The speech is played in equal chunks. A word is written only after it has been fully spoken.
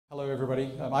Hello, everybody.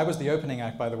 I was the opening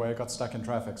act, by the way. I got stuck in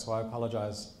traffic, so I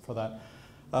apologize for that.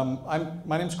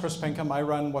 My name's Chris Pinkham. I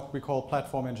run what we call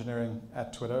platform engineering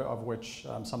at Twitter, of which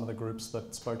some of the groups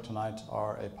that spoke tonight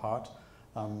are a part.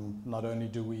 Not only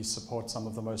do we support some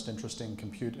of the most interesting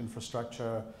compute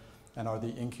infrastructure and are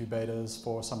the incubators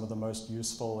for some of the most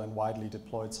useful and widely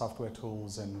deployed software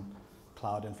tools in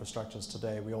cloud infrastructures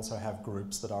today, we also have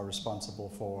groups that are responsible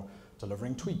for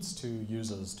delivering tweets to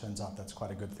users. Turns out that's quite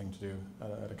a good thing to do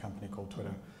at a company called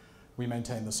Twitter. We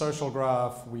maintain the social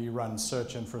graph. We run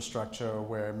search infrastructure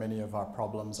where many of our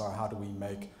problems are how do we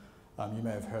make, you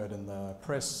may have heard in the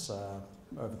press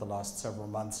over the last several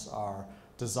months, our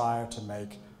desire to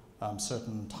make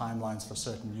certain timelines for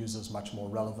certain users much more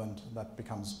relevant. That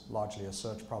becomes largely a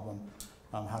search problem.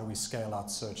 How do we scale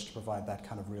out search to provide that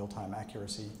kind of real-time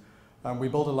accuracy? We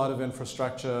build a lot of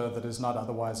infrastructure that is not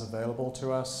otherwise available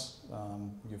to us.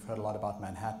 You've heard a lot about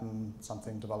Manhattan,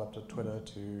 something developed at Twitter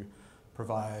to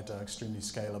provide extremely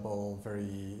scalable,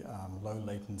 very low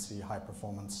latency, high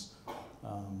performance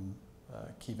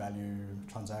key value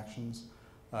transactions.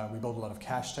 We build a lot of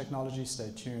cache technology.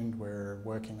 Stay tuned. We're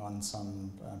working on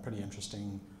some pretty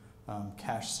interesting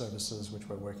cache services, which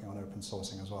we're working on open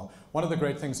sourcing as well. One of the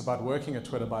great things about working at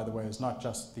Twitter, by the way, is not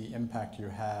just the impact you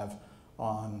have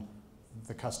on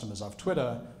the customers of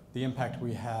Twitter. The impact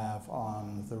we have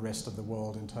on the rest of the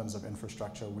world in terms of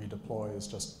infrastructure we deploy is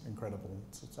just incredible.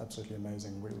 It's absolutely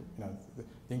amazing. The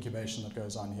incubation that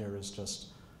goes on here is just,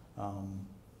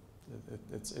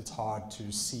 it's hard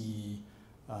to see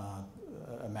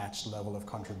a matched level of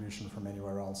contribution from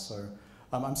anywhere else. So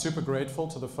I'm super grateful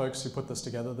to the folks who put this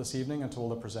together this evening and to all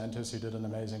the presenters who did an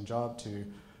amazing job, to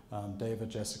David,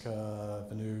 Jessica,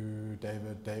 Vanu,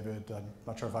 David. I'm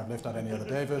not sure if I've left out any other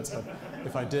Davids, but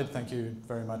if I did, thank you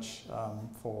very much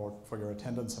for your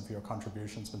attendance and for your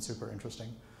contributions. It's been super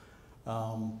interesting.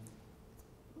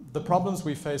 The problems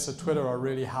we face at Twitter are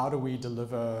really how do we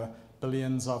deliver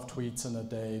billions of tweets in a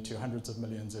day to hundreds of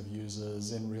millions of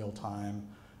users in real time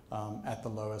at the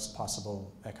lowest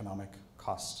possible economic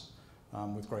cost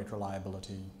with great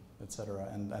reliability, et cetera.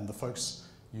 And the folks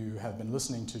you have been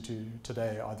listening to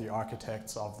today are the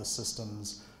architects of the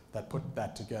systems that put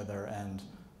that together and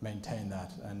maintain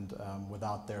that. And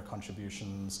without their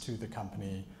contributions to the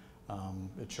company,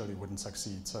 it surely wouldn't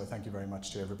succeed. So thank you very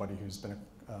much to everybody who's been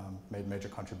made major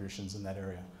contributions in that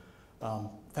area.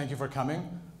 Thank you for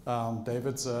coming.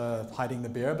 David's hiding the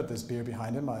beer, but there's beer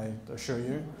behind him, I assure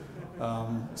you.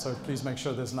 So please make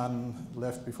sure there's none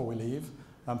left before we leave.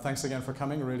 Thanks again for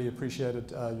coming. Really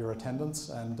appreciated your attendance,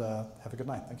 and have a good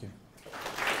night. Thank you.